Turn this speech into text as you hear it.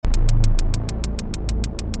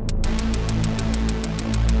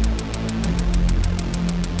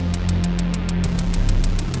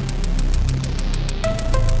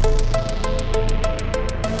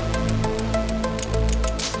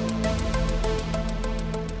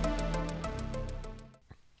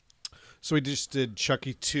So we just did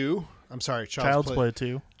Chucky 2. I'm sorry, Child's Play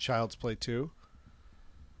 2. Child's Play 2.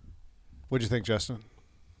 What'd you think, Justin?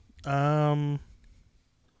 I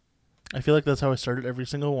feel like that's how I started every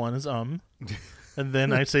single one is and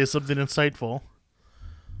then I say something insightful.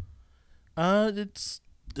 It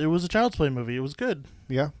was a Child's Play movie. It was good.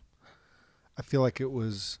 Yeah. I feel like it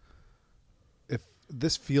was. If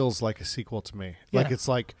this feels like a sequel to me, Yeah. like it's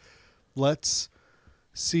like, let's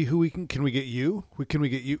see who we can we get you?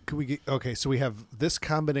 Okay, so we have this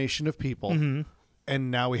combination of people, Mm-hmm.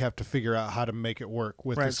 and now we have to figure out how to make it work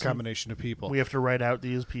with Right, this so combination of people. We have to write out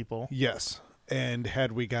these people. Yes. And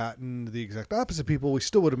had we gotten the exact opposite people, we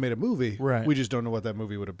still would have made a movie. Right. We just don't know what that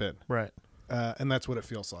movie would have been. Right. And that's what it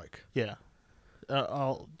feels like. Yeah.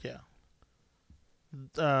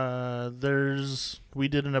 We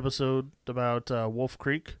did an episode about Wolf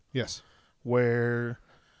Creek Yes. where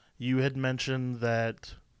you had mentioned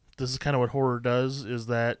that this is kind of what horror does, is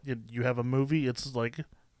that you have a movie, it's like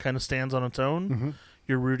kind of stands on its own. Mm-hmm.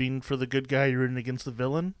 You're rooting for the good guy, you're rooting against the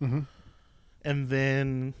villain. Mm-hmm. And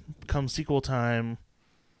then come sequel time,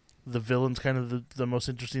 the villain's kind of the most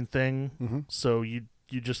interesting thing. Mm-hmm. So you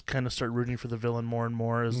just kind of start rooting for the villain more and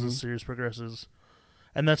more as Mm-hmm. the series progresses.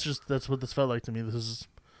 And that's what this felt like to me.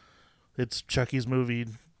 It's Chucky's movie.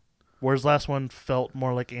 Whereas last one felt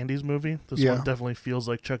more like Andy's movie. This one definitely feels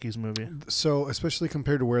like Chucky's movie. So, especially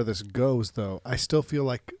compared to where this goes, though, I still feel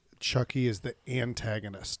like Chucky is the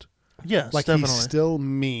antagonist. Yes, like definitely. he's still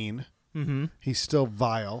mean. Mm-hmm. He's still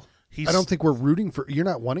vile. I don't think we're rooting for. You're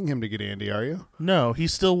not wanting him to get Andy, are you? No, he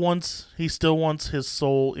still wants his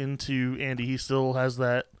soul into Andy. He still has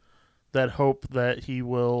that hope that he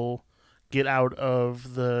will get out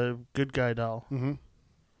of the good guy doll. Mm-hmm.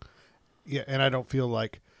 Yeah, and I don't feel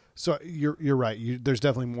like. So you're right. There's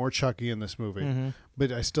definitely more Chucky in this movie, Mm-hmm.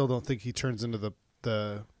 but I still don't think he turns into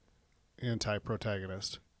the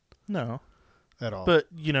anti-protagonist No, at all. but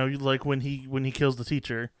like when he kills the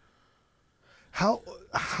teacher. How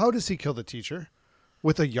does he kill the teacher?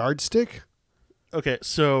 With a yardstick? Okay,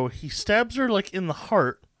 so he stabs her like in the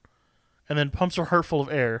heart, and then pumps her heart full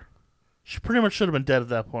of air. She pretty much should have been dead at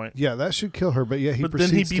that point. Yeah, that should kill her. But yeah, but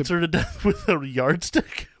then he beats her to death with a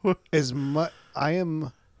yardstick. I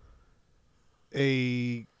am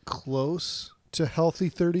a close to healthy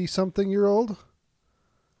 30-something-year-old.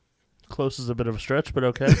 Close is a bit of a stretch, but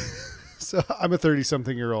okay. So I'm a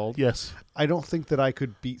 30-something-year-old. Yes. I don't think that I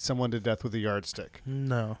could beat someone to death with a yardstick.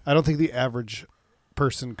 No. I don't think the average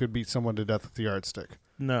person could beat someone to death with a yardstick.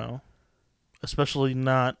 No. Especially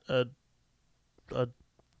not a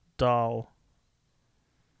doll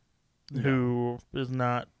who is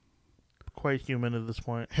not quite human at this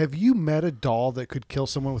point. Have you met a doll that could kill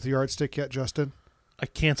someone with a yardstick yet, Justin? I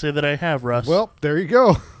can't say that I have, Russ. Well, there you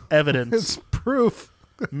go. Evidence. It's proof.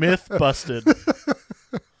 Myth busted.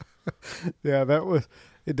 Yeah,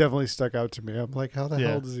 it definitely stuck out to me. I'm like, how the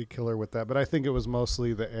hell does he kill her with that? But I think it was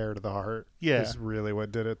mostly the air to the heart. Yeah. Is really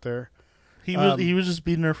what did it there. He was just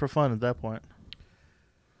beating her for fun at that point.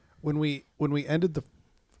 When we ended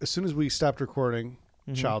as soon as we stopped recording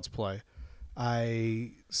Child's Play,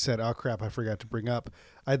 I said, oh crap, I forgot to bring up.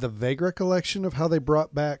 I had the vague recollection of how they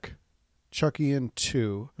brought back Chucky in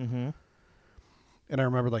 2. Mm-hmm. And I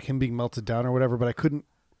remember like him being melted down or whatever, but I couldn't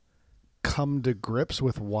come to grips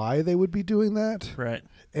with why they would be doing that. Right.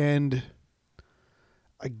 And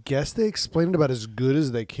I guess they explain it about as good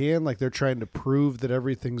as they can. Like they're trying to prove that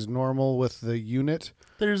everything's normal with the unit.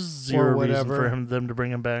 There's zero reason for them to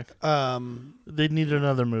bring him back. They need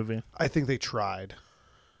another movie. I think they tried.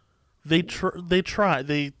 They try.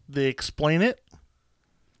 They explain it,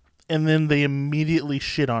 and then they immediately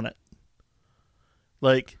shit on it.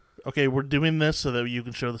 Like, okay, we're doing this so that you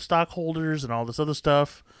can show the stockholders and all this other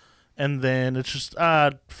stuff, and then it's just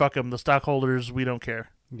fuck them. The stockholders, we don't care.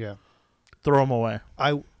 Yeah, throw them away.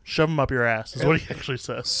 Shove them up your ass. Is what he actually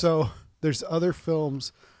says. So there's other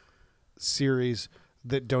films series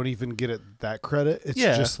that don't even get it that credit. It's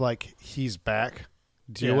just like he's back.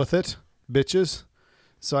 Deal with it, bitches.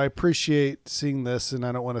 So I appreciate seeing this, and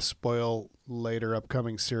I don't want to spoil later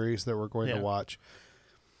upcoming series that we're going to watch.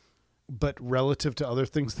 But relative to other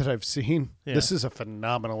things that I've seen, this is a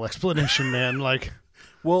phenomenal explanation, man. Like,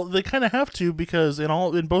 well, they kind of have to because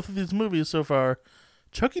in both of these movies so far,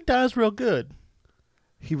 Chucky dies real good.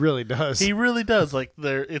 He really does. He really does. Like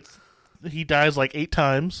he dies like 8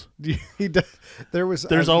 times. He does.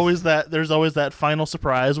 There's always that final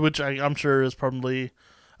surprise, which I'm sure is probably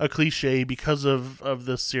a cliche because of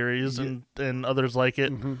this series and others like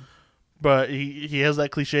it. Mm-hmm. But he has that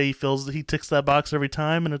cliche. He ticks that box every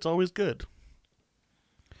time, and it's always good.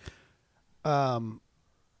 So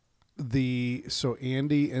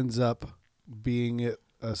Andy ends up being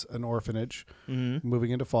an orphanage, Mm-hmm.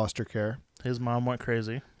 moving into foster care. His mom went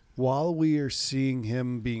crazy. While we are seeing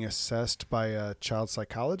him being assessed by a child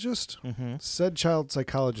psychologist, Mm-hmm. said child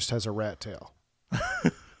psychologist has a rat tail.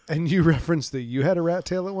 And you referenced that you had a rat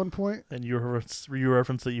tail at one point? And you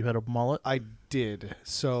referenced that you had a mullet? I did.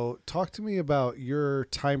 So talk to me about your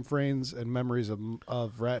time frames and memories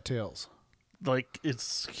of rat tails. Like,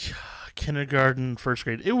 it's kindergarten, first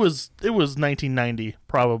grade. It was 1990,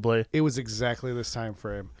 probably. It was exactly this time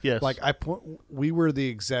frame. Yes. Like we were the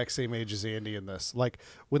exact same age as Andy in this. Like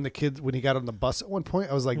when he got on the bus at one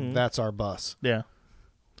point, I was like, that's our bus. Yeah.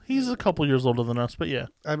 He's a couple years older than us, but yeah.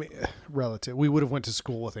 I mean, relative. We would have went to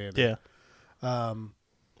school with Andy. Yeah.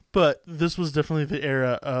 But this was definitely the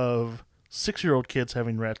era of 6-year-old kids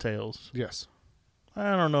having rat tails. Yes.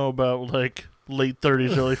 I don't know about like late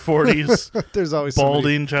 30s, early 40s. There's always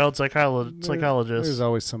balding child psychologist. There's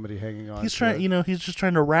always somebody hanging on. He's trying, he's just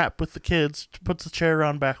trying to rap with the kids, puts the chair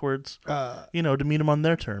around backwards, to meet them on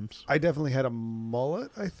their terms. I definitely had a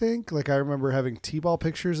mullet, I think. Like I remember having T-ball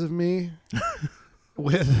pictures of me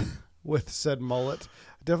with said mullet.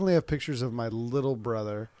 I definitely have pictures of my little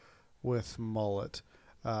brother with mullet.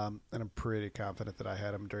 And I'm pretty confident that I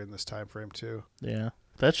had him during this time frame too. Yeah.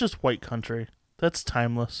 That's just white country. That's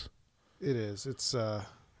timeless. It is. It's I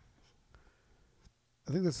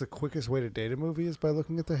think that's the quickest way to date a movie is by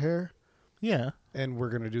looking at the hair. Yeah. And we're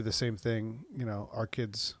going to do the same thing. Our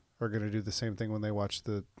kids are going to do the same thing when they watch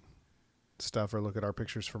the stuff or look at our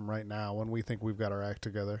pictures from right now when we think we've got our act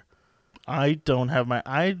together. I don't have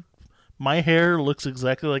my hair looks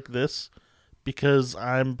exactly like this because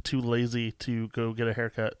I'm too lazy to go get a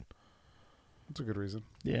haircut. That's a good reason.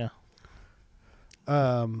 Yeah.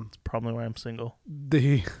 That's probably why I'm single.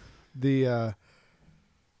 The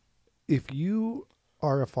if you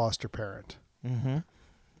are a foster parent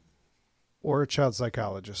or a child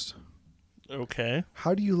psychologist, okay,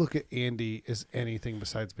 how do you look at Andy as anything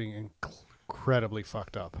besides being incredibly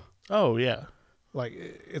fucked up? Oh yeah, like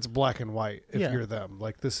it's black and white if you're them.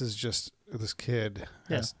 Like this is just this kid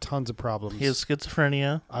has tons of problems. He has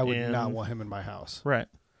schizophrenia. I would not want him in my house. Right.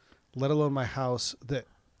 Let alone my house that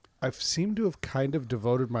I've seemed to have kind of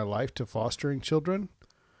devoted my life to fostering children,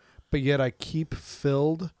 but yet I keep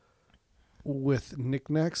filled with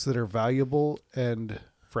knickknacks that are valuable and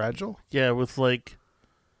fragile. Yeah, with like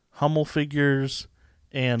Hummel figures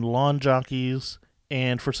and lawn jockeys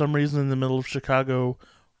and for some reason in the middle of Chicago,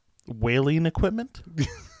 whaling equipment.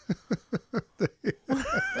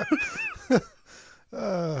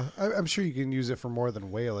 I'm sure you can use it for more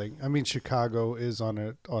than whaling. I mean, Chicago is on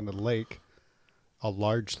a lake. A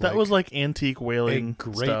large lake. That was like antique whaling a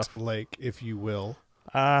great stuff. lake, if you will.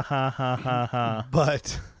 Ah ha ha ha ha.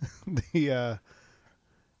 But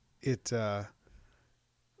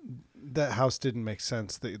that house didn't make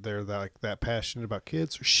sense. They're that passionate about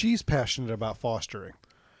kids. She's passionate about fostering.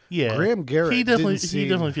 Yeah, Graham Garrett. He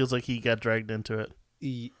definitely feels like he got dragged into it.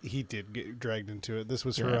 He did get dragged into it. This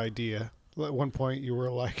was her idea. At one point, you were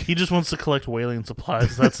like, he just wants to collect whaling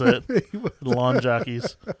supplies. That's it. Lawn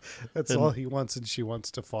jockeys. That's all he wants, and she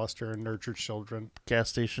wants to foster and nurture children. Gas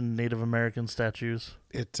station Native American statues.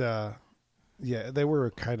 They were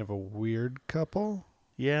kind of a weird couple.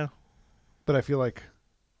 Yeah, but I feel like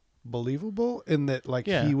believable in that, like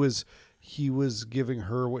he was giving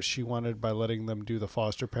her what she wanted by letting them do the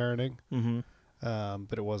foster parenting. Mm-hmm.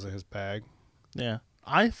 But it wasn't his bag. Yeah,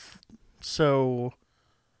 so.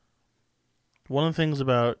 One of the things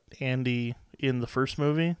about Andy in the first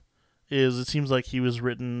movie is it seems like he was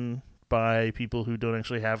written by people who don't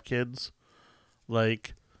actually have kids.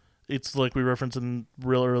 Like, it's like we referenced in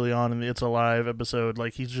real early on in the It's Alive episode.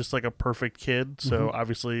 Like, he's just like a perfect kid. So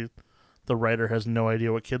obviously the writer has no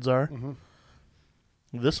idea what kids are. Mm-hmm.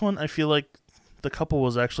 This one, I feel like the couple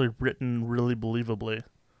was actually written really believably.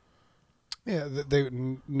 Yeah,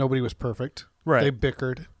 nobody was perfect. Right. They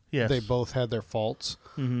bickered. Yes. They both had their faults.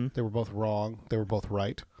 Mm-hmm. They were both wrong. They were both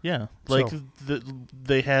right. Yeah. Like,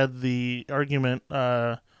 they had the argument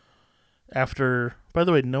after... By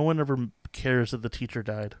the way, no one ever cares that the teacher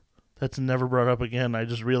died. That's never brought up again. I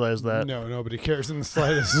just realized that. No, nobody cares in the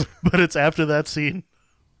slightest. But it's after that scene.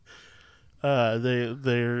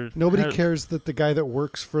 Nobody cares that the guy that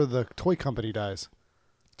works for the toy company dies.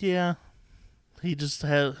 Yeah. He just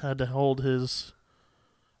had to hold his...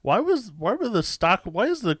 Why is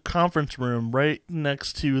the conference room right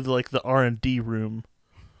next to the R&D room?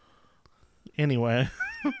 Anyway.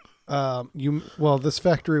 This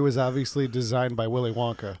factory was obviously designed by Willy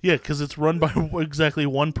Wonka. Yeah, because it's run by exactly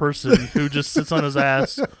one person who just sits on his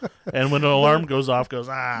ass, and when an alarm goes off,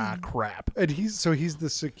 crap. And he's the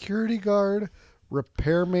security guard,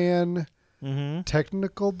 repairman,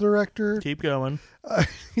 technical director. Keep going.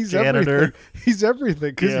 He's Janitor. everything. He's everything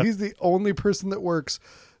because Yeah. he's the only person that works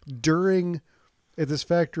at this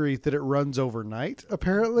factory that it runs overnight,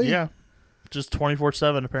 apparently. Yeah. Just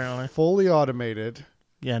 24/7, apparently. Fully automated.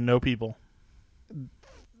 Yeah, no people.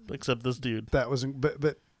 Except this dude. That was,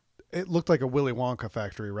 but it looked like a Willy Wonka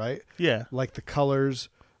factory, right? Yeah. Like the colors,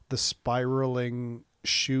 the spiraling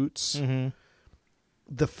chutes,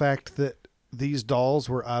 the fact that these dolls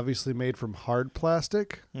were obviously made from hard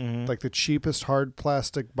plastic, like the cheapest hard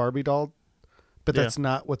plastic Barbie doll, but that's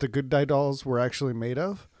not what the Good Die dolls were actually made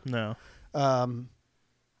of. No.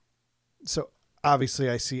 So obviously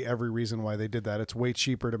I see every reason why they did that. It's way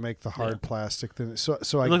cheaper to make the hard plastic than so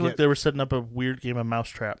I It looked get like they were setting up a weird game of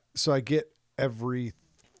Mousetrap. so I get every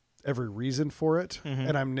reason for it,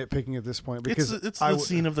 and I'm nitpicking at this point because it's the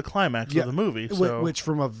scene of the climax of the movie. So. Which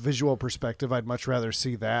from a visual perspective, I'd much rather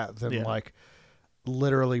see that than like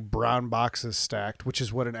literally brown boxes stacked, which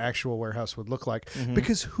is what an actual warehouse would look like.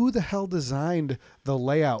 Because who the hell designed the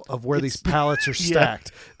layout of where these pallets are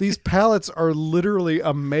stacked? These pallets are literally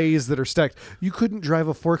a maze that are stacked. You couldn't drive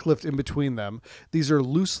a forklift in between them. These are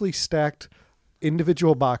loosely stacked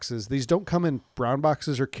individual boxes. These don't come in brown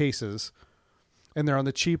boxes or cases, and they're on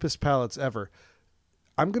the cheapest pallets ever.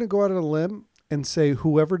 I'm going to go out on a limb and say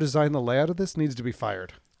whoever designed the layout of this needs to be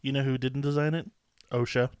fired. You know who didn't design it?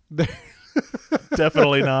 OSHA.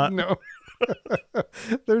 Definitely not. No.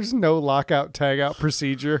 There's no lockout tagout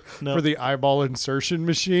procedure for the eyeball insertion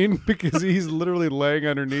machine because he's literally laying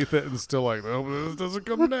underneath it and still like, oh, this doesn't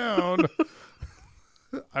come down.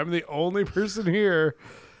 I'm the only person here.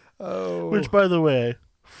 Oh. Which, by the way,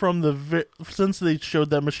 since they showed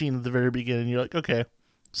that machine at the very beginning, you're like, okay,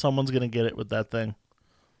 someone's going to get it with that thing.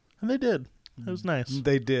 And they did. It was nice.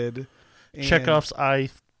 They did. And Chekhov's eye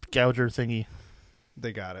gouger thingy.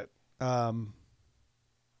 They got it.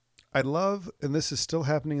 I love, and this is still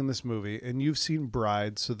happening in this movie, and you've seen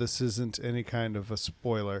Bride, so this isn't any kind of a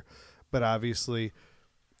spoiler, but obviously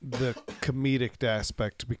the comedic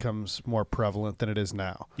aspect becomes more prevalent than it is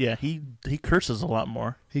now. Yeah, he curses a lot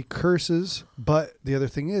more. He curses, but the other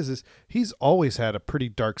thing is he's always had a pretty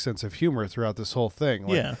dark sense of humor throughout this whole thing.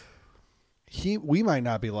 Like, we might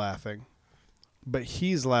not be laughing, but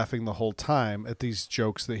he's laughing the whole time at these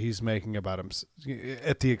jokes that he's making about him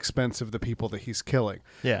at the expense of the people that he's killing.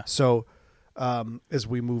 Yeah. So as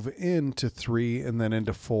we move into 3 and then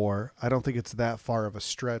into 4, I don't think it's that far of a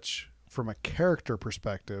stretch from a character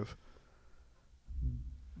perspective.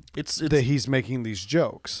 It's that he's making these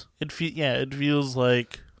jokes. It feels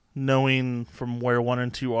like knowing from where 1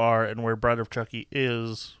 and 2 are and where Bride of Chucky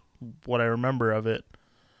is, what I remember of it,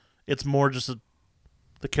 it's more just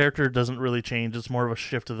the character doesn't really change. It's more of a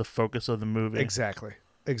shift of the focus of the movie.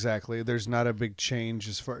 Exactly. There's not a big change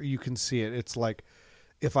as far you can see it. It's like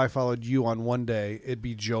if I followed you on one day, it'd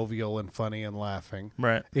be jovial and funny and laughing.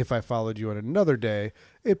 Right. If I followed you on another day,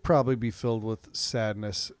 it'd probably be filled with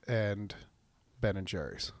sadness and Ben and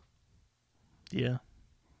Jerry's. Yeah.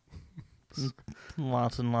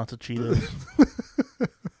 Lots and lots of Cheetos.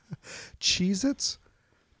 Cheez-Its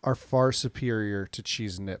are far superior to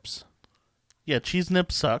Cheese Nips. Yeah, Cheese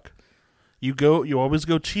Nips suck. You always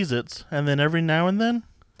go Cheez-Its, and then every now and then,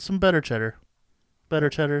 some Better Cheddar. Better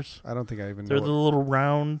Cheddars. I don't think I even know. They're the little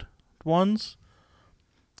round ones.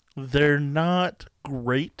 They're not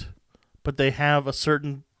great, but they have a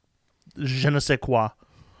certain je ne sais quoi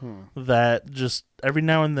that just every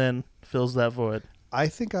now and then fills that void. I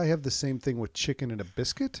think I have the same thing with chicken and a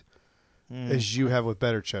biscuit as you have with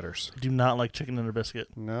Better Cheddars. I do not like chicken and a biscuit.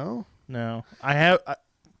 No? No.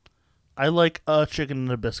 I like a chicken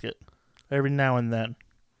and a biscuit every now and then.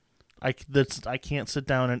 I can't sit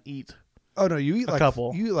down and eat. Oh no, you eat a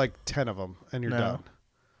couple. You eat like 10 of them and you're done.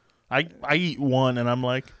 I eat one and I'm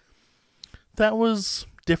like, that was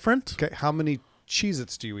different. Okay, how many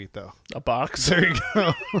Cheez-Its do you eat though? A box. There you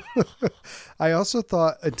go. I also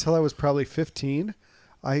thought until I was probably 15,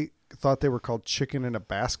 I thought they were called chicken in a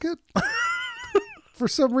basket for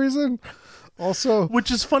some reason. Also,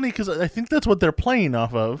 which is funny because I think that's what they're playing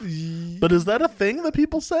off of. But is that a thing that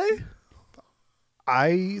people say?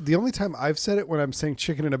 The only time I've said it when I'm saying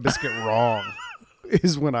chicken and a biscuit wrong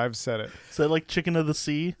is when I've said it. Is that like chicken of the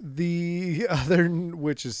sea? The other,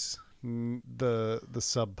 which is the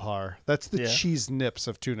subpar. That's the Cheese Nips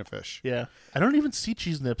of tuna fish. Yeah. I don't even see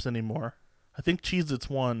Cheese Nips anymore. I think Cheez-Its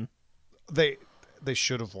won. They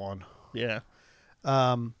should have won. Yeah.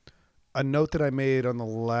 A note that I made on the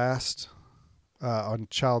last on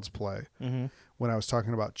Child's Play when I was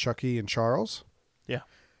talking about Chucky and Charles. Yeah.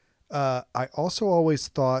 I also always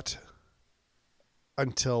thought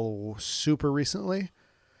until super recently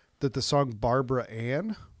that the song Barbara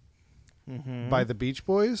Ann by the Beach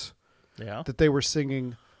Boys. Yeah. That they were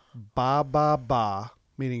singing Ba Ba Ba,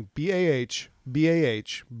 meaning B-A-H,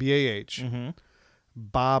 B-A-H, B-A-H,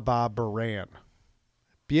 Ba Ba Baran.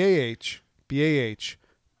 B-A-H, B-A-H,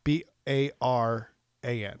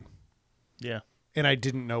 B-A-R-A-N. Yeah. And I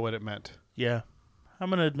didn't know what it meant. Yeah. I'm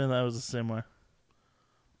going to admit that was the same way.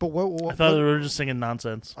 But what I thought they were just singing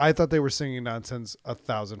nonsense. I thought they were singing nonsense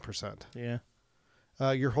 1,000%. Yeah.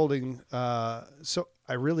 You're holding... so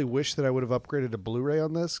I really wish that I would have upgraded to Blu-ray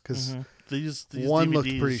on this, because these one DVDs,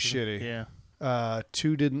 looked pretty shitty. Yeah.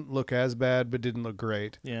 2 didn't look as bad, but didn't look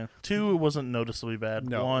great. Yeah. 2 wasn't noticeably bad.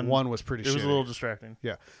 No, 1 was pretty shitty. It was a little distracting.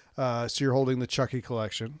 Yeah. So you're holding the Chucky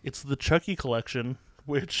collection. It's the Chucky collection,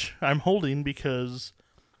 which I'm holding because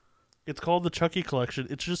it's called the Chucky collection.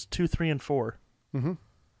 It's just 2, 3, and 4. Mm-hmm.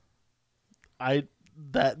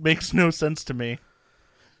 That makes no sense to me.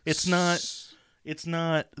 It's not.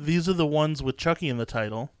 These are the ones with Chucky in the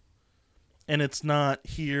title, and it's not.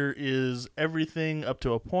 Here is everything up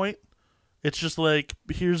to a point. It's just like,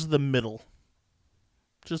 here's the middle,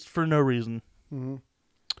 just for no reason. Mm-hmm.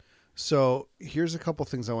 So here's a couple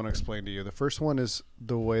things I want to explain to you. The first one is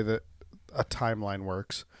the way that a timeline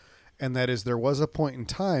works, and that is there was a point in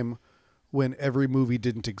time when every movie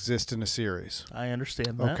didn't exist in a series. I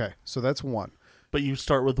understand that. Okay, so that's 1. But you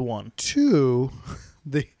start with 1. 2,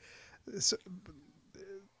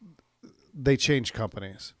 they changed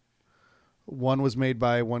companies. 1 was made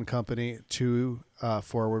by one company. 2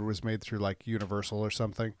 forward was made through like Universal or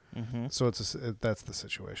something. Mm-hmm. So that's the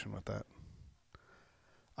situation with that.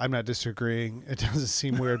 I'm not disagreeing. It doesn't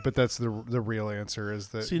seem weird, but that's the real answer. Is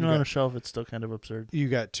that seen on a shelf? It's still kind of absurd. You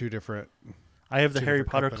got 2 different. I have the Harry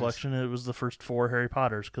Potter companies. collection. And it was the first 4 Harry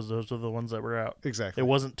Potters because those are the ones that were out. Exactly. It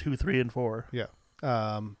wasn't 2, 3, and 4. Yeah.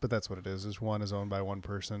 But that's what it is. 1 is owned by one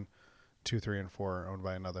person, 2, 3, and 4 are owned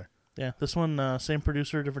by another. Yeah. This one, same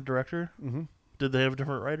producer, different director. Mm-hmm. Did they have a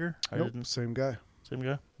different writer? Nope, same guy. Same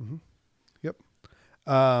guy. Mm-hmm. Yep.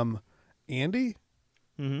 Andy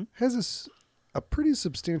has a pretty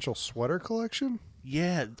substantial sweater collection.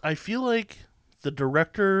 Yeah, I feel like the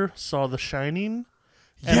director saw The Shining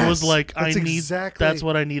and was like, that's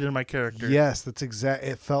what I need in my character. Yes,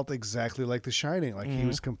 it felt exactly like The Shining. Like he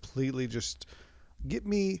was completely just, get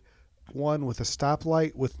me one with a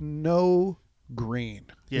stoplight with no green.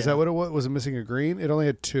 Yeah. Is that what it was? Was it missing a green? It only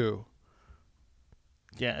had 2.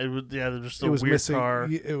 Yeah, there was just a weird missing, car.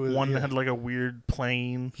 One yeah. had like a weird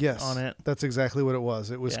plane on it. That's exactly what it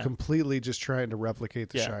was. It was completely just trying to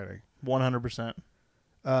replicate The Shining. 100%.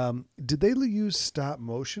 Did they use stop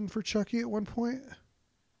motion for Chucky at one point?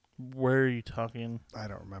 Where are you talking? I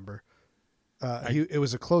don't remember. It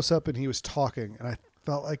was a close-up and he was talking, and I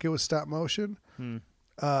felt like it was stop motion.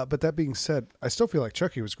 But that being said, I still feel like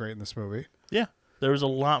Chucky was great in this movie. Yeah. There was a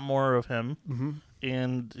lot more of him,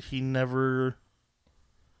 and he never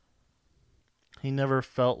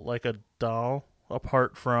felt like a doll,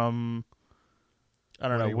 apart from, I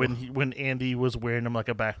don't know, when Andy was wearing him like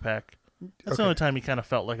a backpack. That's the only time he kind of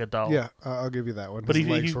felt like a doll. Yeah, I'll give you that one. His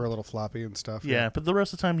legs were a little floppy and stuff. Yeah, but the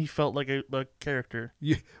rest of the time he felt like a character.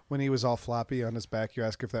 When he was all floppy on his back, you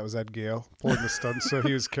ask if that was Ed Gale pulling the stunts, so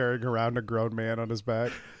he was carrying around a grown man on his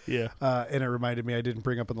back. Yeah. And it reminded me, I didn't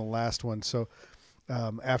bring up in the last one, so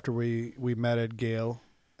after we met Ed Gale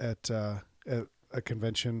at a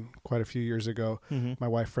convention quite a few years ago, my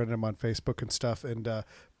wife friended him on Facebook and stuff, and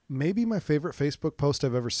maybe my favorite Facebook post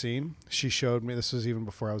I've ever seen. She showed me, this was even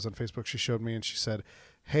before I was on Facebook, she showed me and she said,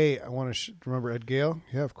 hey, I want to remember Ed Gale?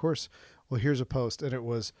 Yeah, of course. Well, here's a post. And it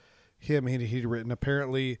was him. He'd written,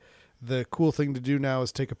 apparently the cool thing to do now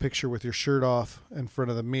is take a picture with your shirt off in front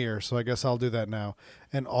of the mirror. So I guess I'll do that now.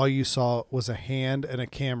 And all you saw was a hand and a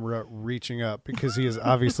camera reaching up, because he is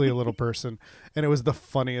obviously a little person. And it was the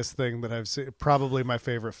funniest thing that I've seen. Probably my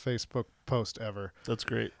favorite Facebook post ever. That's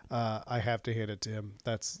great. I have to hand it to him.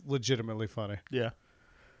 That's legitimately funny. Yeah.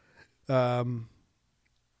 There's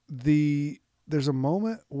a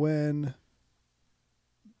moment when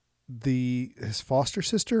his foster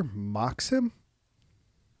sister mocks him.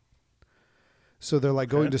 So they're like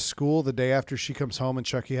going to school the day after she comes home and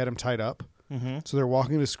Chucky had him tied up. So they're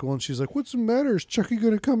walking to school and she's like, what's the matter? Is Chucky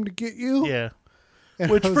going to come to get you? Yeah. And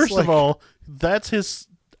which, first of all, that's his...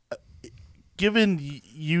 Given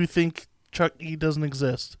you think Chucky doesn't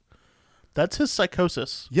exist, that's his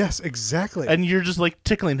psychosis. Yes, exactly. And you're just like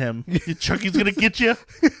tickling him. Chucky's going to get you?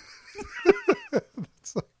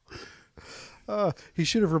 He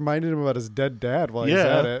should have reminded him about his dead dad while he's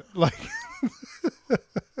at it. Like...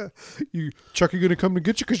 Chucky gonna come to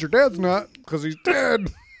get you because your dad's not, because he's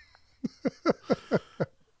dead.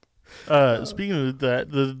 Speaking of that,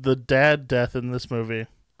 the dad death in this movie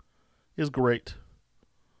is great.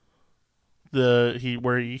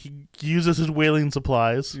 where he uses his whaling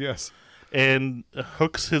supplies. Yes. And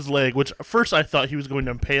hooks his leg, which at first I thought he was going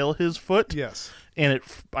to impale his foot. Yes. And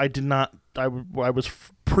I did not. I was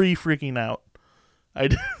freaking out. I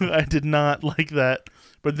did not like that.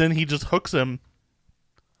 But then he just hooks him,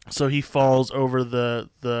 so he falls over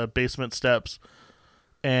the basement steps,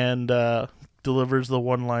 and delivers the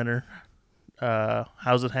one-liner.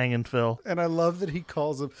 How's it hanging, Phil? And I love that he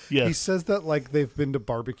calls him. Yes. He says that like they've been to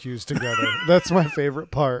barbecues together. That's my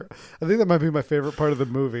favorite part. I think that might be my favorite part of the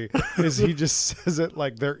movie. Is he just says it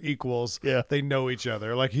like they're equals. Yeah. They know each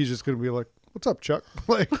other. Like he's just gonna be like, "What's up, Chuck?"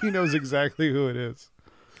 Like he knows exactly who it is.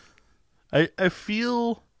 I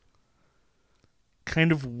feel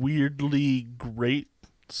kind of weirdly great.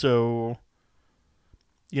 So,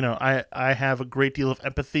 I have a great deal of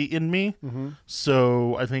empathy in me. Mm-hmm.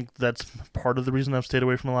 So I think that's part of the reason I've stayed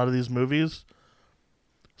away from a lot of these movies.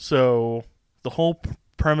 So the whole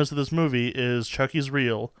premise of this movie is Chucky's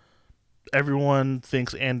real. Everyone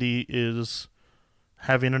thinks Andy is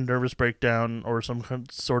having a nervous breakdown or some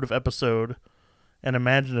sort of episode, and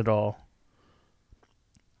imagine it all.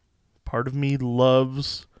 Part of me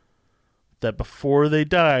loves that before they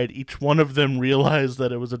died, each one of them realized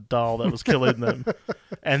that it was a doll that was killing them.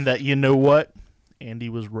 And that, you know what? Andy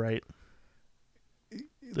was right.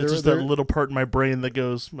 There's just that little part in my brain that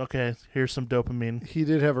goes, okay, here's some dopamine. He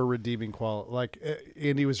did have a redeeming quality. Like,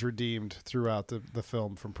 Andy was redeemed throughout the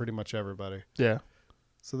film from pretty much everybody. Yeah.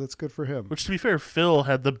 So that's good for him. Which, to be fair, Phil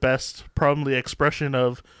had the best, probably, expression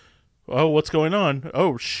of, oh, what's going on?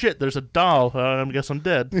 Oh, shit, there's a doll. I guess I'm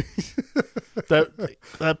dead.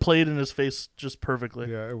 that played in his face just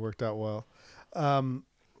perfectly. Yeah, it worked out well.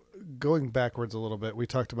 Going backwards a little bit, we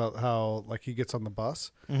talked about how like he gets on the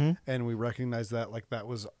bus, mm-hmm. and we recognize that like that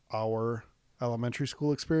was our elementary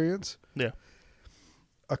school experience. Yeah.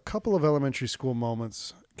 A couple of elementary school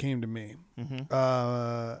moments came to me, mm-hmm.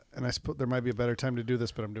 And I suppose there might be a better time to do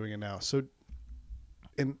this, but I'm doing it now. So,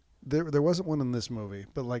 and there wasn't one in this movie,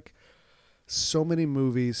 but like so many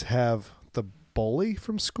movies have the bully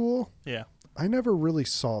from school. Yeah. I never really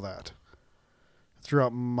saw that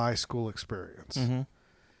throughout my school experience. Mm-hmm.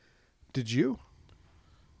 Did you?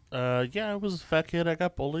 Yeah, I was a fat kid. I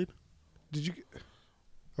got bullied. Did you?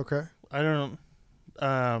 Okay. I don't.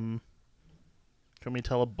 Can we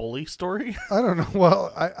tell a bully story? I don't know.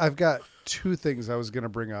 Well, I've got two things I was going to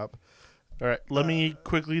bring up. All right. Let me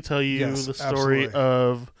quickly tell you yes, the story absolutely.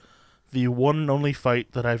 of the one and only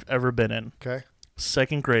fight that I've ever been in. Okay.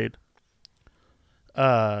 2nd grade.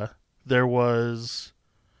 There was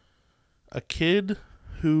a kid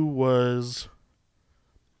who was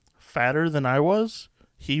fatter than I was.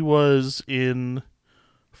 He was in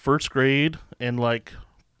 1st grade and like,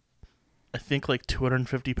 I think like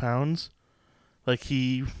 250 pounds. Like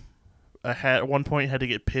he at one point had to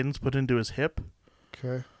get pins put into his hip.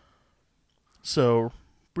 Okay. So,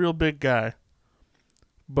 real big guy.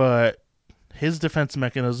 But his defense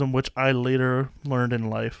mechanism, which I later learned in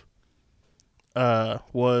life,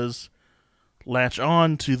 was latch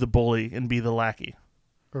on to the bully and be the lackey.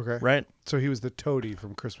 Okay. Right? So he was the toady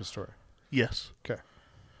from Christmas Story. Yes. Okay.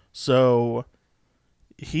 So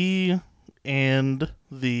he and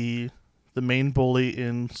the main bully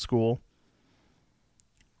in school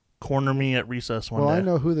corner me at recess one day. Well, I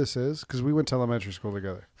know who this is because we went to elementary school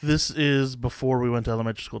together. This is before we went to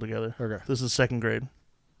elementary school together. Okay. This is 2nd grade.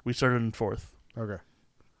 We started in 4th. Okay.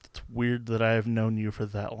 It's weird that I have known you for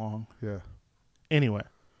that long. Yeah. Anyway.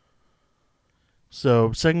 So,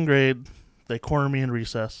 2nd grade, they corner me in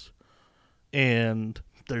recess. And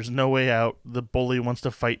there's no way out. The bully wants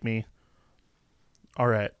to fight me. All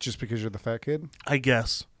right. Just because you're the fat kid? I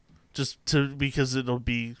guess. Because it'll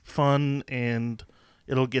be fun and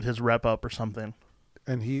it'll get his rep up or something.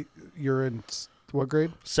 And you're in what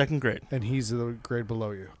grade? 2nd grade. And he's the grade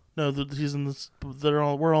below you. No, he's in this. We're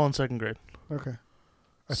all in 2nd grade. Okay.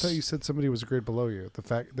 I thought you said somebody was a grade below you.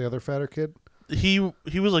 The other fatter kid? He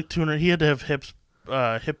was like 200. He had to have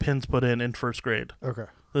hip pins put in 1st grade. Okay.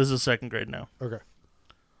 This is 2nd grade now. Okay.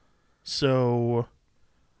 So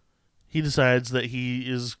he decides that he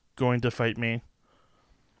is going to fight me.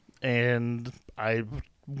 And I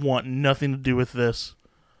want nothing to do with this,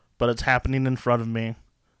 but it's happening in front of me.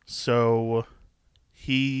 So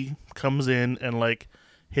he comes in and like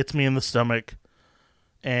hits me in the stomach,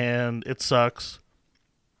 and it sucks.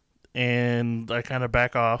 And I kind of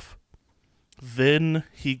back off. Then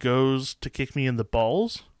he goes to kick me in the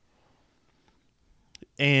balls.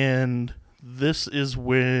 And this is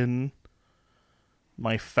when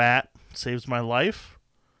my fat saves my life,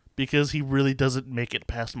 because he really doesn't make it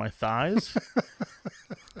past my thighs.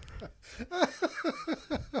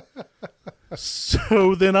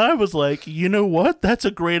 So then I was like, you know what? That's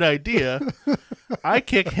a great idea. I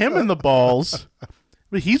kick him in the balls,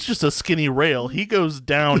 but he's just a skinny rail. He goes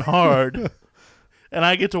down hard, and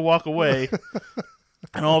I get to walk away,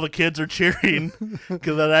 and all the kids are cheering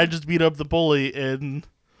because I just beat up the bully. And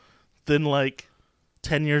then, like,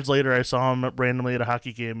 10 years later, I saw him randomly at a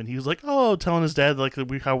hockey game, and he was like, oh, telling his dad like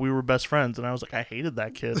how we were best friends. And I was like, I hated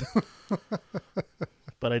that kid.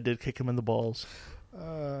 But I did kick him in the balls.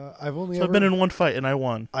 I've been in one fight, and I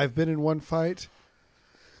won. I've been in one fight.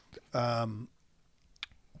 So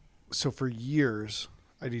for years,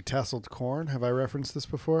 I detasseled corn. Have I referenced this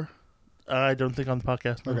before? I don't think on the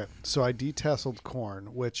podcast. No. Okay. So I detasseled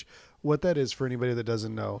corn, which what that is for anybody that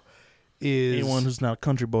doesn't know is... Anyone who's not a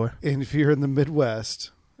country boy. And if you're in the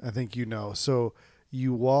Midwest, I think you know. So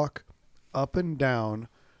you walk up and down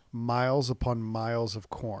miles upon miles of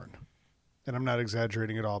corn. And I'm not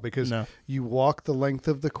exaggerating at all because you walk the length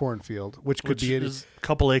of the cornfield, which could be a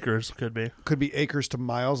couple acres, could be acres to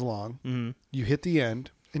miles long. Mm-hmm. You hit the end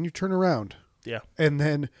and you turn around. Yeah. And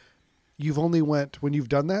then you've only when you've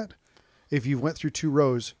done that, if you went through 2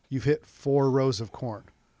 rows, you've hit 4 rows of corn.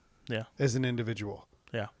 Yeah. As an individual.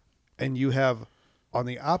 Yeah. And you have on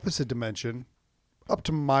the opposite dimension up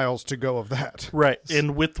to miles to go of that. Right.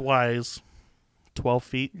 And width-wise, 12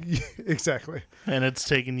 feet. Exactly. And it's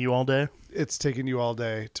taking you all day? It's taking you all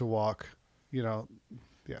day to walk.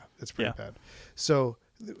 It's pretty bad. So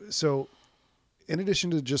in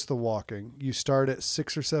addition to just the walking, you start at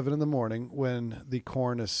 6 or 7 in the morning when the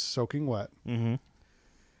corn is soaking wet. Mm-hmm.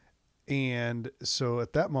 And so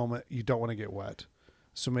at that moment, you don't want to get wet.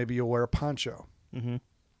 So maybe you'll wear a poncho. Mm-hmm.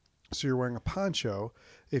 So you're wearing a poncho.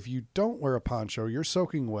 If you don't wear a poncho, you're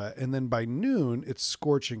soaking wet. And then by noon, it's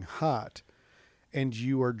scorching hot. And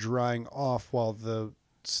you are drying off while the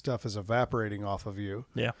stuff is evaporating off of you.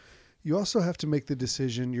 Yeah. You also have to make the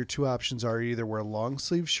decision. Your 2 options are either wear long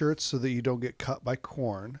sleeve shirts so that you don't get cut by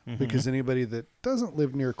corn, because anybody that doesn't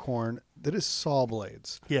live near corn, that is saw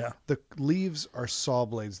blades. Yeah. The leaves are saw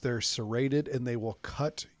blades. They're serrated and they will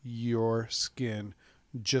cut your skin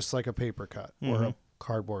just like a paper cut or a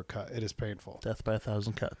cardboard cut. It is painful. Death by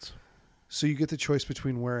 1,000 cuts. So you get the choice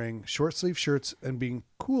between wearing short sleeve shirts and being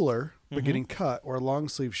cooler but getting cut, or long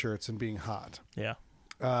sleeve shirts and being hot. Yeah.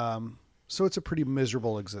 So it's a pretty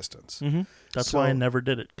miserable existence. Mm-hmm. That's why I never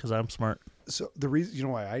did it, because I'm smart. So the reason, you know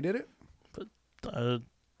why I did it?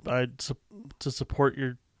 To support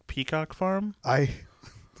your peacock farm.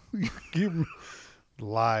 You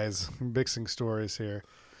lies, mixing stories here.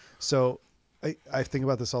 So I think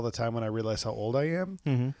about this all the time when I realize how old I am.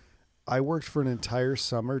 Mm-hmm. I worked for an entire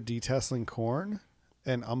summer detasseling corn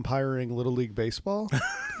and umpiring Little League Baseball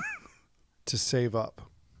to save up.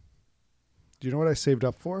 Do you know what I saved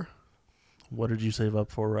up for? What did you save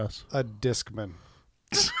up for, Russ? A Discman.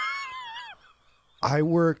 I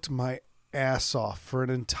worked my ass off for an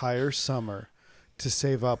entire summer to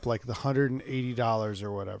save up like the $180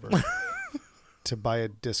 or whatever to buy a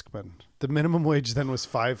Discman. The minimum wage then was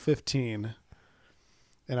 $5.15,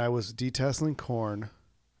 and I was detasseling corn.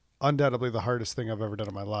 Undoubtedly the hardest thing I've ever done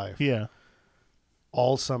in my life. Yeah.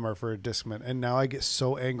 All summer for a Discman. And now I get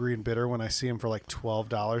so angry and bitter when I see them for like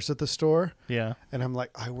 $12 at the store. Yeah. And I'm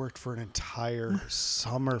like, I worked for an entire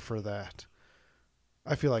summer for that.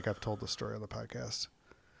 I feel like I've told the story on the podcast.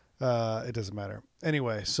 It doesn't matter.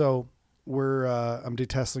 Anyway, so I'm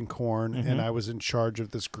detasseling corn, and I was in charge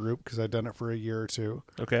of this group because I'd done it for a year or 2.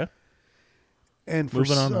 Okay. And for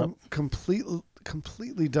some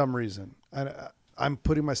completely dumb reason, I'm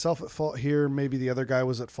putting myself at fault here. Maybe the other guy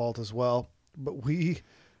was at fault as well. But we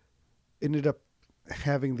ended up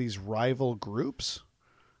having these rival groups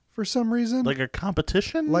for some reason. Like a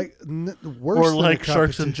competition? Like worse or than like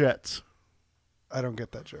Sharks and Jets? I don't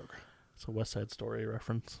get that joke. It's a West Side Story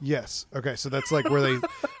reference. Yes. Okay, so that's like where they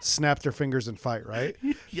snap their fingers and fight, right?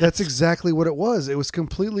 Yes. That's exactly what it was. It was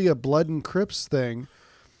completely a Blood and Crips thing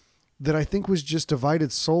that I think was just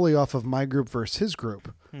divided solely off of my group versus his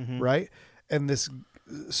group, right? And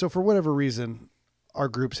so for whatever reason, our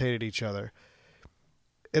groups hated each other.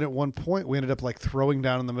 And at one point, we ended up like throwing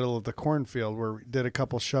down in the middle of the cornfield where we did a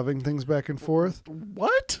couple shoving things back and forth.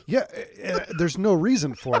 What? Yeah. There's no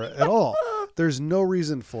reason for it at all. There's no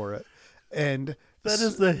reason for it. And that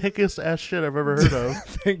is the hickest ass shit I've ever heard of.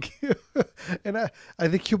 Thank you. And I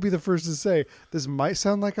think you'll be the first to say, this might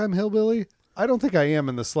sound like I'm hillbilly. I don't think I am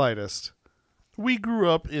in the slightest. We grew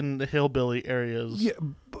up in the hillbilly areas. Yeah.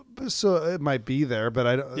 So it might be there, but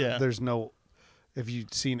I don't. Yeah. There's no. Have you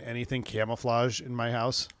seen anything camouflage in my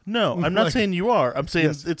house? No, I'm not saying you are. I'm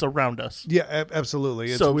saying it's around us. Yeah, absolutely.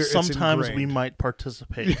 It's so weird. Sometimes we might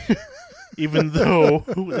participate, even though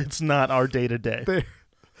it's not our day-to-day.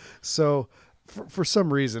 So for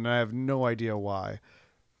some reason, I have no idea why,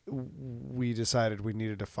 we decided we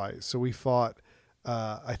needed to fight. So we fought.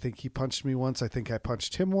 I think he punched me once. I think I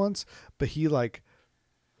punched him once, but he like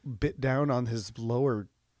bit down on his lower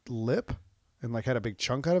lip and like had a big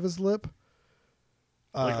chunk out of his lip.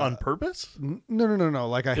 Like on purpose? No.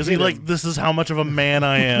 Like is he like, this is how much of a man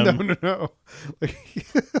I am? No. Like,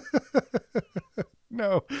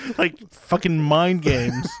 no. Like fucking mind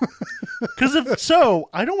games. Because if so,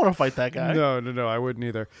 I don't want to fight that guy. No. I wouldn't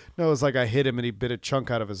either. No, it was like I hit him and he bit a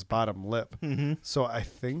chunk out of his bottom lip. Mm-hmm. So I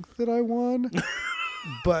think that I won.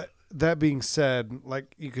 But that being said,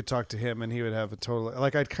 like you could talk to him and he would have a total.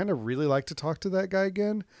 Like I'd kind of really like to talk to that guy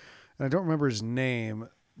again, and I don't remember his name.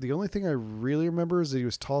 The only thing I really remember is that he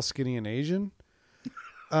was tall, skinny, and Asian.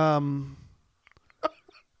 And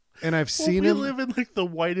I've seen him. We live in like the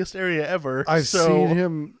whitest area ever. I've seen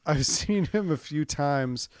him a few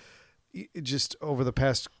times, just over the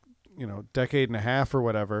past, decade and a half or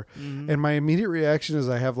whatever. Mm-hmm. And my immediate reaction is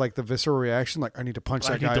I have like the visceral reaction, like I need to punch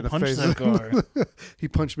that guy in the face. He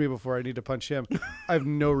punched me before I need to punch him. I have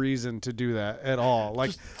no reason to do that at all.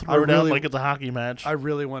 Like just throw it out like it's a hockey match. I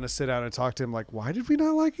really want to sit down and talk to him. Like, why did we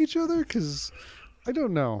not like each other? Because I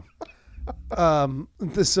don't know.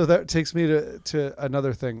 So that takes me to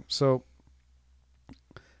another thing. So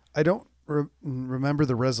I don't remember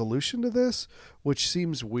the resolution to this, which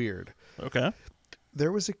seems weird. Okay.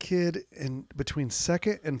 There was a kid in between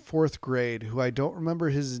 2nd and 4th grade who I don't remember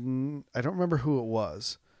who it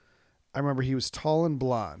was. I remember he was tall and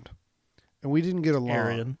blonde, and we didn't get along.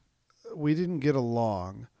 Arian. We didn't get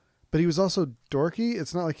along, but he was also dorky.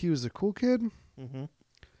 It's not like he was a cool kid. Mm-hmm.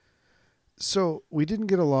 So we didn't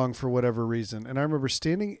get along for whatever reason. And I remember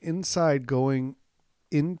standing inside going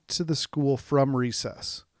into the school from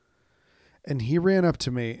recess, and he ran up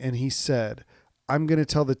to me and he said, "I'm going to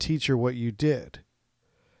tell the teacher what you did."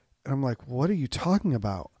 And I'm like, "What are you talking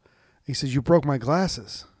about?" He says, "You broke my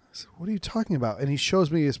glasses." I said, "What are you talking about?" And he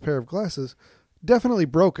shows me his pair of glasses, definitely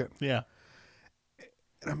broken. Yeah.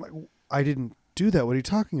 And I'm like, "I didn't do that. What are you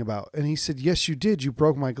talking about?" And he said, "Yes, you did. You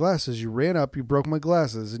broke my glasses. You ran up, you broke my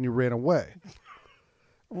glasses, and you ran away."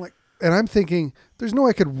 I'm like, and I'm thinking, there's no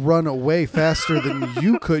way I could run away faster than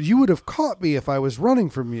you could. You would have caught me if I was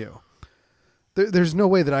running from you. There's no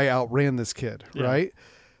way that I outran this kid, right?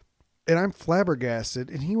 And I'm flabbergasted.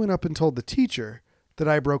 And he went up and told the teacher that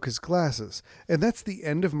I broke his glasses. And that's the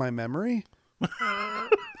end of my memory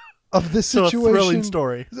of this situation. So a thrilling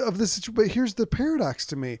story. Of this, but here's the paradox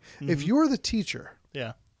to me. Mm-hmm. If you're the teacher,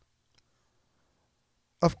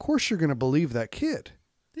 of course you're going to believe that kid.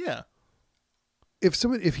 Yeah.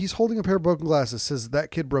 If he's holding a pair of broken glasses, says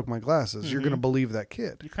that kid broke my glasses, you're going to believe that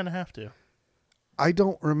kid. You kind of have to. I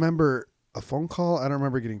don't remember a phone call. I don't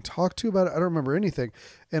remember getting talked to about it. I don't remember anything.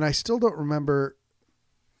 And I still don't remember.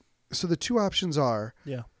 So the two options are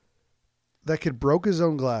that kid broke his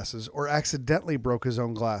own glasses or accidentally broke his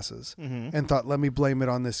own glasses and thought, let me blame it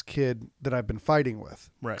on this kid that I've been fighting with.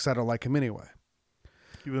 Right. Because I don't like him anyway.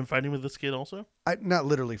 You've been fighting with this kid also? Not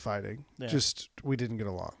literally fighting. Yeah. Just we didn't get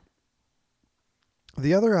along.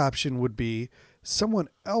 The other option would be someone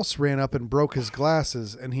else ran up and broke his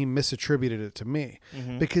glasses and he misattributed it to me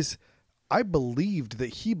because I believed that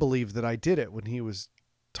he believed that I did it when he was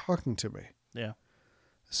talking to me. Yeah.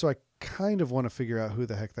 So I kind of want to figure out who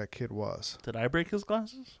the heck that kid was. Did I break his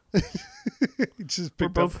glasses? We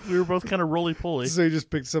were both kind of roly-poly. So he just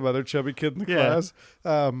picked some other chubby kid in the class.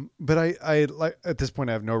 But I like at this point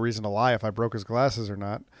I have no reason to lie if I broke his glasses or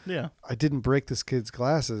not. Yeah. I didn't break this kid's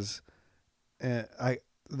glasses. And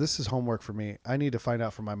this is homework for me. I need to find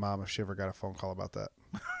out from my mom if she ever got a phone call about that.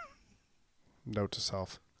 Note to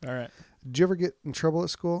self. All right. Did you ever get in trouble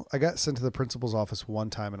at school? I got sent to the principal's office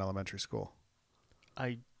one time in elementary school.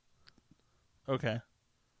 Okay.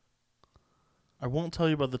 I won't tell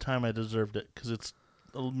you about the time I deserved it because it's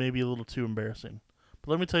maybe a little too embarrassing.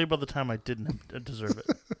 But let me tell you about the time I didn't deserve it.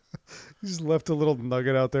 You just left a little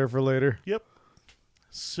nugget out there for later. Yep.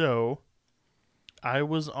 So I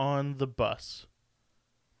was on the bus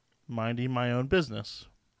minding my own business.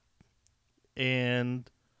 And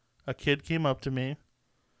a kid came up to me,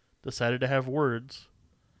 decided to have words.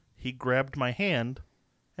 He grabbed my hand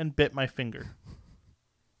and bit my finger.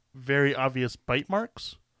 Very obvious bite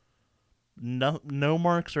marks. No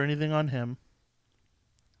marks or anything on him.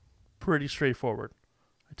 Pretty straightforward.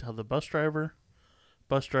 I tell the bus driver.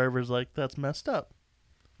 Bus driver's like, "That's messed up.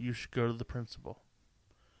 You should go to the principal."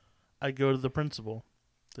 I go to the principal.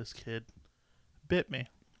 This kid bit me.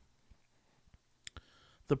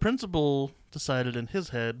 The principal decided in his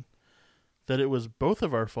head that it was both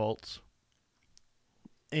of our faults.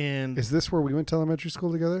 And is this where we went to elementary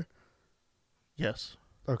school together? Yes.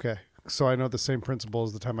 Okay. So I know the same principal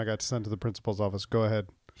as the time I got sent to the principal's office. Go ahead.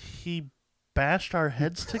 He bashed our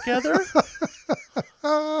heads together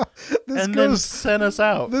This and goes, then sent us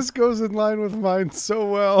out. This goes in line with mine so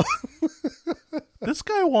well. This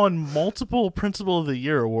guy won multiple Principal of the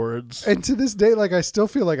Year awards. And to this day, like, I still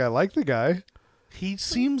feel like I like the guy. He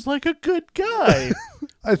seems like a good guy.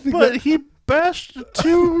 I think but he bashed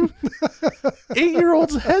two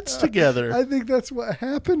 8-year-olds' heads together. I think that's what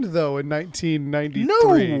happened, though, in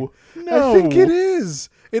 1993. No. I think it is.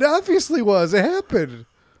 It obviously was. It happened.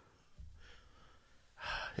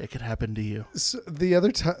 It could happen to you. So the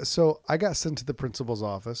other time, so I got sent to the principal's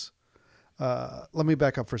office. Let me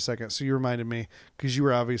back up for a second. So you reminded me, because you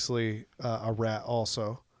were obviously a rat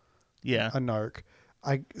also. Yeah. A narc.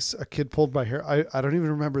 A kid pulled my hair. I don't even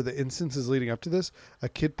remember the instances leading up to this. A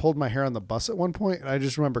kid pulled my hair on the bus at one point, and I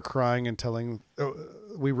just remember crying and telling.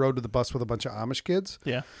 We rode to the bus with a bunch of Amish kids.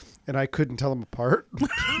 Yeah. And I couldn't tell them apart.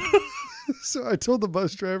 So I told the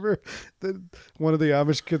bus driver that one of the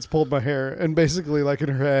Amish kids pulled my hair, and basically, like in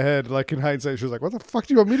her head, like in hindsight, she was like, "What the fuck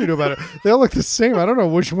do you want me to do about it? They all look the same. I don't know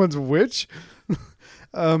which one's which."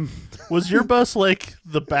 Was your bus like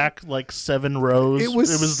the back like 7 rows? It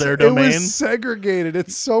was their domain. It was segregated.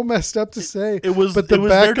 It's so messed up to say. It was but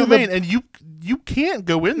their domain, and you can't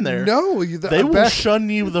go in there. No, they will shun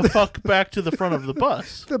you the fuck back to the front of the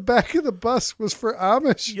bus. The back of the bus was for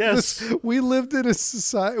Amish. Yes, we lived in a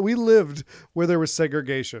society. We lived where there was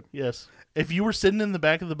segregation. Yes. If you were sitting in the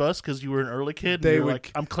back of the bus because you were an early kid, they were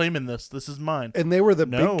like, "I'm claiming this. This is mine." And they were the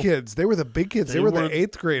big kids. They were the big kids. They were the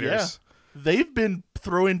 8th graders. Yeah. They've been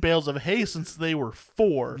throwing bales of hay since they were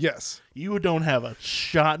 4. Yes. You don't have a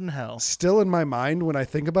shot in hell. Still in my mind, when I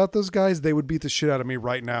think about those guys, they would beat the shit out of me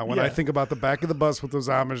right now. When I think about the back of the bus with those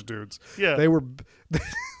Amish dudes. Yeah.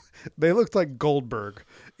 They looked like Goldberg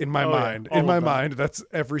in my mind. Yeah. In my mind, that's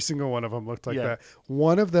every single one of them looked like that.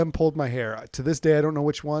 One of them pulled my hair. To this day, I don't know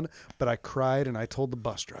which one, but I cried and I told the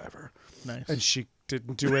bus driver. Nice. And she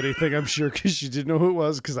didn't do anything, I'm sure, because she didn't know who it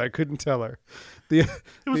was, because I couldn't tell her. It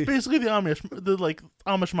was basically the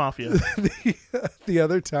Amish mafia. The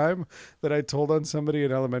other time that I told on somebody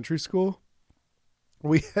in elementary school,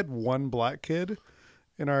 we had one black kid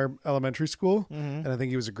in our elementary school, and I think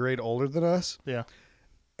he was a grade older than us. Yeah.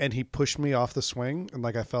 And he pushed me off the swing, and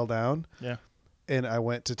like I fell down. Yeah. And I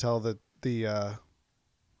went to tell the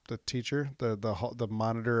teacher, the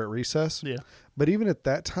monitor at recess. Yeah. But even at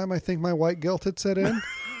that time, I think my white guilt had set in.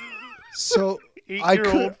 So I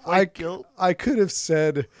could have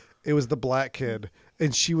said it was the black kid,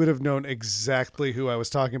 and she would have known exactly who I was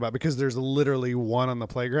talking about, because there's literally one on the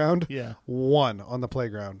playground. Yeah. One on the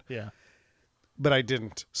playground. Yeah. But I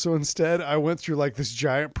didn't. So instead, I went through like this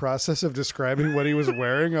giant process of describing what he was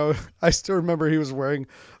wearing. I still remember he was wearing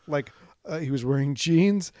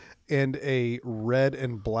jeans and a red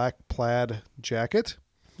and black plaid jacket.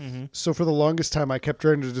 Mm-hmm. So for the longest time, I kept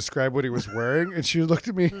trying to describe what he was wearing, and she looked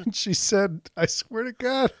at me and she said, "I swear to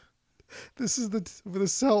God, this is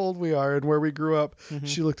how old we are and where we grew up." Mm-hmm.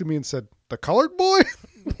 She looked at me and said, "The colored boy?"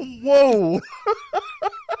 Whoa.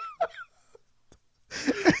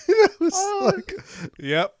 I was like,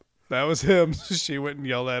 "Yep, that was him." She went and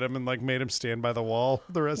yelled at him and like made him stand by the wall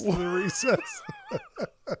the rest of the recess.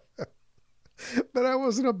 But I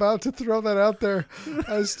wasn't about to throw that out there.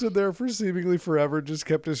 I stood there for seemingly forever, just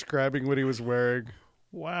kept describing what he was wearing.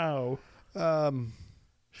 Wow.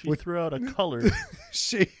 She threw out a color.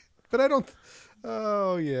 But I don't.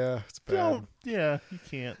 Oh yeah, it's bad. Yeah, you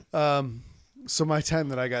can't. So my time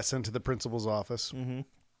that I got sent to the principal's office. Mm-hmm.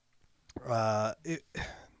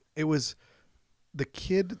 It was the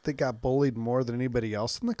kid that got bullied more than anybody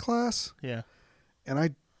else in the class. Yeah. And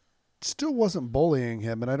I still wasn't bullying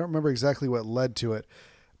him, and I don't remember exactly what led to it,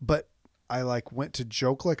 but I like went to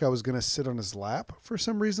joke like I was going to sit on his lap for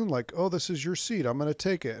some reason, like, "Oh, this is your seat, I'm going to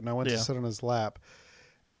take it." And I went to sit on his lap,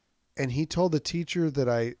 and he told the teacher that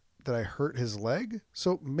I hurt his leg.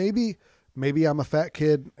 So maybe I'm a fat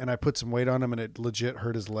kid and I put some weight on him and it legit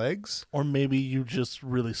hurt his legs. Or maybe you just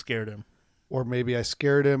really scared him. Or maybe I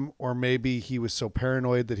scared him, or maybe he was so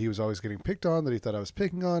paranoid that he was always getting picked on that he thought I was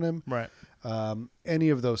picking on him. Right. Any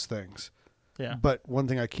of those things. Yeah. But one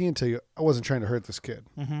thing I can tell you, I wasn't trying to hurt this kid.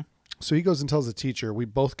 Mm-hmm. So he goes and tells the teacher. We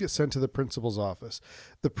both get sent to the principal's office.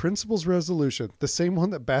 The principal's resolution, the same one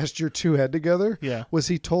that bashed your two head together, was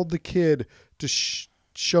he told the kid to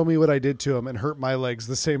show me what I did to him and hurt my legs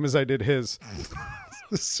the same as I did his.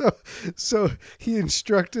 So he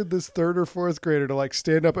instructed this 3rd or 4th grader to like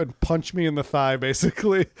stand up and punch me in the thigh,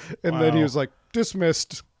 basically. And then he was like,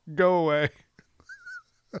 "Dismissed. Go away."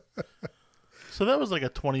 So that was like a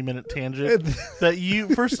 20-minute tangent that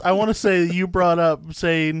you first. I want to say you brought up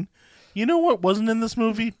saying You know what wasn't in this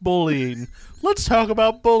movie? Bullying. Let's talk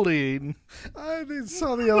about bullying. I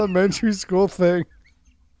saw the elementary school thing.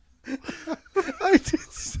 I did.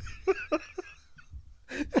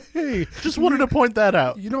 Hey, just wanted to point that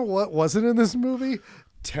out. You know what wasn't in this movie?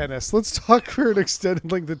 Tennis. Let's talk for an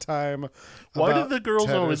extended length of time. Why did the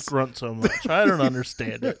girls always grunt so much? I don't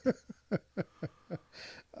understand it.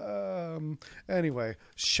 Anyway,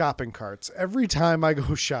 shopping carts. Every time I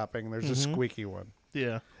go shopping, there's a squeaky one.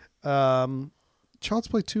 Yeah. Child's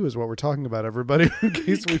Play 2 is what we're talking about, everybody, in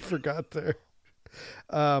case we forgot there.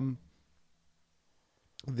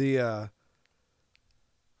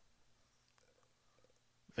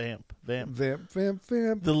 Vamp.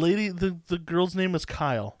 The lady, the girl's name was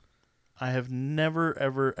Kyle. I have never,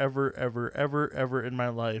 ever, ever, ever, ever, ever in my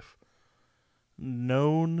life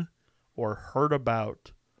known or heard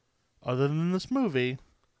about, other than this movie,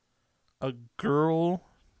 a girl,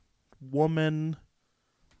 woman,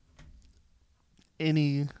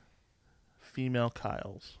 any female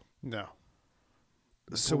Kyles. No.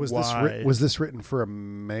 So was this written for a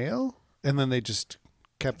male, and then they just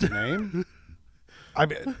kept the name? I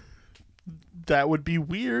mean, that would be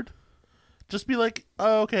weird. Just be like,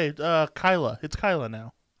 oh, okay, Kyla. It's Kyla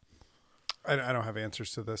now. I don't have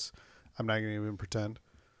answers to this. I'm not going to even pretend.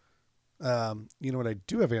 You know what I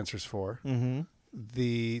do have answers for?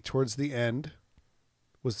 Mm-hmm. Towards the end,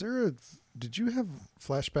 did you have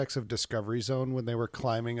flashbacks of Discovery Zone when they were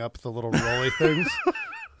climbing up the little rolly things?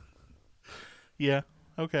 Yeah.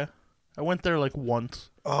 Okay. I went there like once.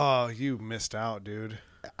 Oh, you missed out, dude.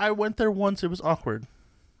 I went there once. It was awkward.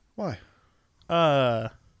 Why?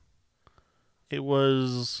 It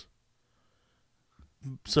was...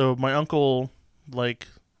 So my uncle, like,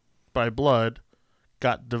 by blood,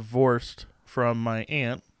 got divorced from my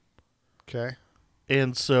aunt. Okay.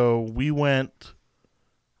 And so we went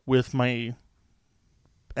with my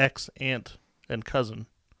ex-aunt and cousin.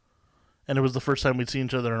 And it was the first time we'd seen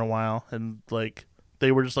each other in a while. And, like,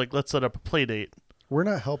 they were just like, let's set up a play date. We're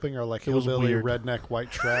not helping our, like, hillbilly redneck white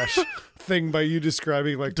trash thing by you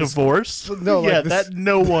describing, like... Divorce? No, like yeah, this... that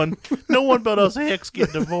no one but us hicks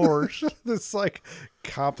get divorced. This, like,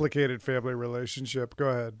 complicated family relationship. Go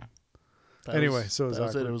ahead. Anyway, so it was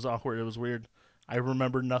awkward. It was awkward. It was weird. I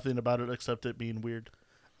remember nothing about it except it being weird.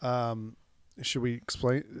 Should we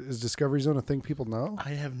explain? Is Discovery Zone a thing people know?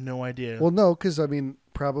 I have no idea. Well, no, because, I mean,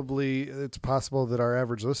 probably it's possible that our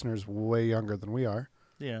average listener is way younger than we are.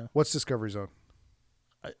 Yeah. What's Discovery Zone?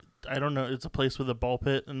 I don't know. It's a place with a ball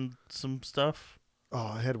pit and some stuff.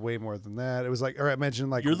 Oh, it had way more than that. It was like, all right,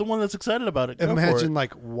 imagine like... You're the one that's excited about it. Go imagine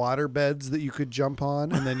like water beds that you could jump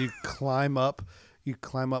on, and then you climb up. You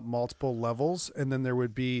climb up multiple levels, and then there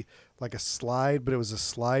would be like a slide, but it was a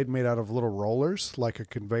slide made out of little rollers, like a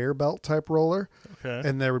conveyor belt type roller. Okay.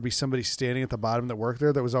 And there would be somebody standing at the bottom that worked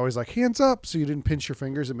there that was always like, hands up, so you didn't pinch your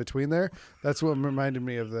fingers in between there. That's what reminded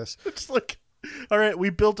me of this. It's like... All right,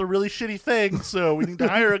 we built a really shitty thing, so we need to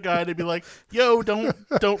hire a guy to be like, "Yo, don't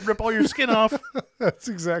rip all your skin off." That's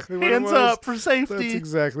exactly what Hands it was. Hands up for safety. That's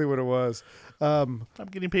exactly what it was. I'm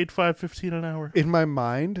getting paid $5.15 an hour. In my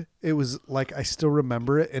mind, it was like I still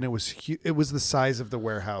remember it, and it was it was the size of the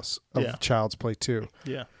warehouse of Child's Play 2.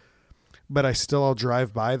 Yeah. But I'll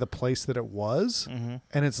drive by the place that it was, and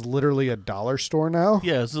it's literally a dollar store now.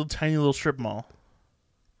 Yeah, it's a tiny little strip mall.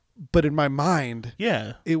 But in my mind,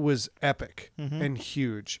 yeah, it was epic and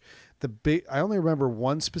huge. I only remember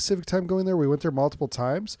one specific time going there. We went there multiple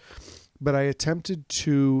times, but I attempted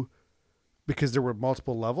to, because there were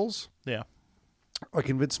multiple levels. Yeah. I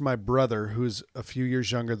convinced my brother, who's a few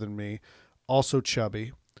years younger than me, also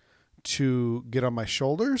chubby, to get on my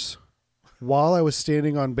shoulders while I was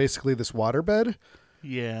standing on basically this waterbed.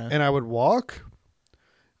 Yeah. And I would walk.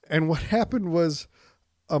 And what happened was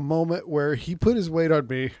a moment where he put his weight on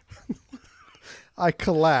me. I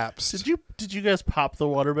collapsed. Did you guys pop the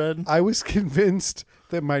waterbed? I was convinced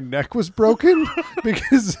that my neck was broken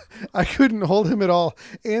because I couldn't hold him at all.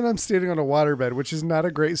 And I'm standing on a waterbed, which is not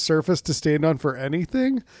a great surface to stand on for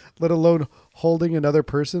anything, let alone holding another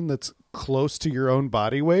person that's close to your own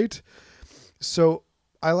body weight. So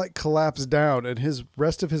I like collapsed down, and his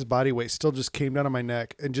rest of his body weight still just came down on my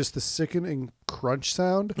neck, and just the sickening crunch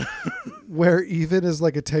sound where even as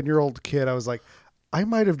like a 10-year-old kid, I was like, I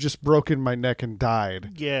might have just broken my neck and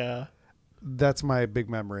died. Yeah. That's my big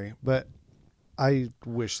memory. But I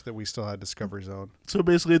wish that we still had Discovery Zone. So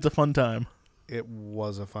basically it's a fun time. It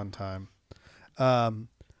was a fun time.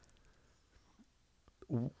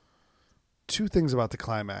 Two things about the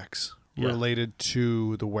climax related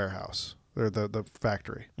to the warehouse or the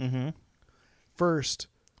factory. Mm-hmm. First,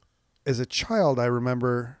 as a child, I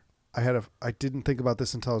remember I didn't think about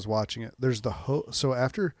this until I was watching it. There's so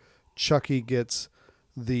after Chucky gets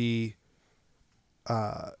the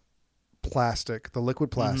plastic, the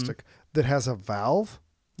liquid plastic that has a valve.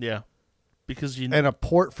 Yeah. Because and a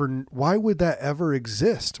port for. Why would that ever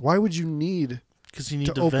exist? Why would you need? Because you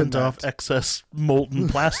need to vent off excess molten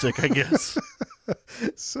plastic, I guess.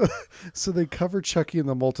 So they cover Chucky in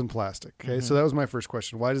the molten plastic. Okay, so that was my first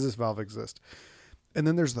question. Why does this valve exist? And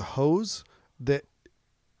then there's the hose that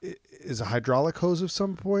is a hydraulic hose of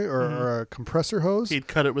some point or a compressor hose. He'd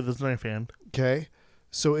cut it with his knife hand. Okay,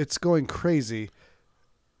 so it's going crazy.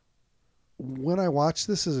 When I watched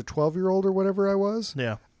this as a 12-year-old or whatever I was,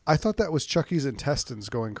 I thought that was Chucky's intestines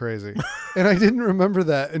going crazy. And I didn't remember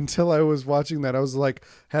that until I was watching that. I was like,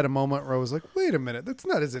 had a moment where I was like, wait a minute, that's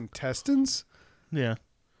not his intestines. Yeah.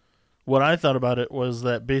 What I thought about it was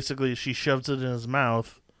that basically she shoves it in his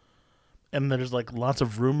mouth and there's like lots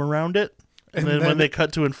of room around it. And then when they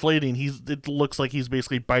cut to inflating, it looks like he's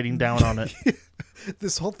basically biting down on it.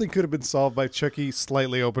 This whole thing could have been solved by Chucky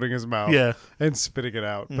slightly opening his mouth and spitting it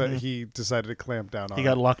out, but he decided to clamp down on it. He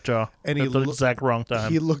got lockjaw at the exact wrong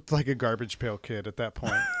time. He looked like a garbage pail kid at that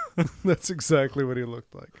point. That's exactly what he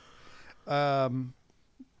looked like.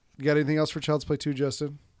 You got anything else for Child's Play 2,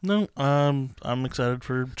 Justin? No, I'm excited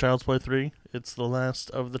for Child's Play 3. It's the last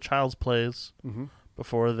of the Child's Plays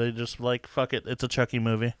before they just like, fuck it, it's a Chucky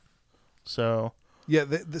movie. So yeah,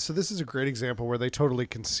 so this is a great example where they totally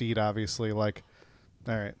concede, obviously, like,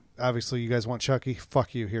 all right, obviously you guys want Chucky,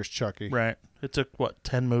 fuck you, here's Chucky. Right. It took,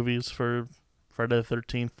 10 movies for Friday the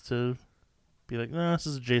 13th to be like, no, this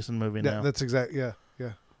is a Jason movie now. That's exactly, yeah.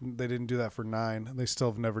 They didn't do that for 9, and they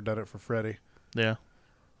still have never done it for Freddy. Yeah.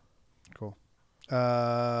 Cool.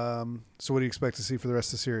 So what do you expect to see for the rest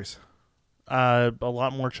of the series? A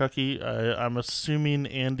lot more Chucky. I'm assuming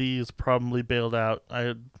Andy is probably bailed out.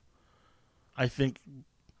 I think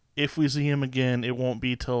if we see him again, it won't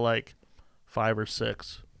be till like 5 or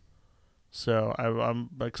 6. So I'm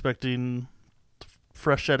expecting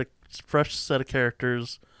fresh set of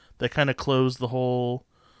characters that kind of close the whole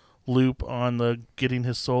loop on the getting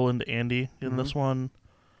his soul into Andy in this one.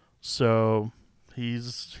 So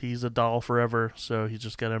he's a doll forever. So he's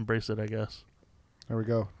just got to embrace it, I guess. There we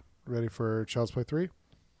go. Ready for Child's Play 3?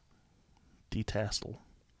 Detassel.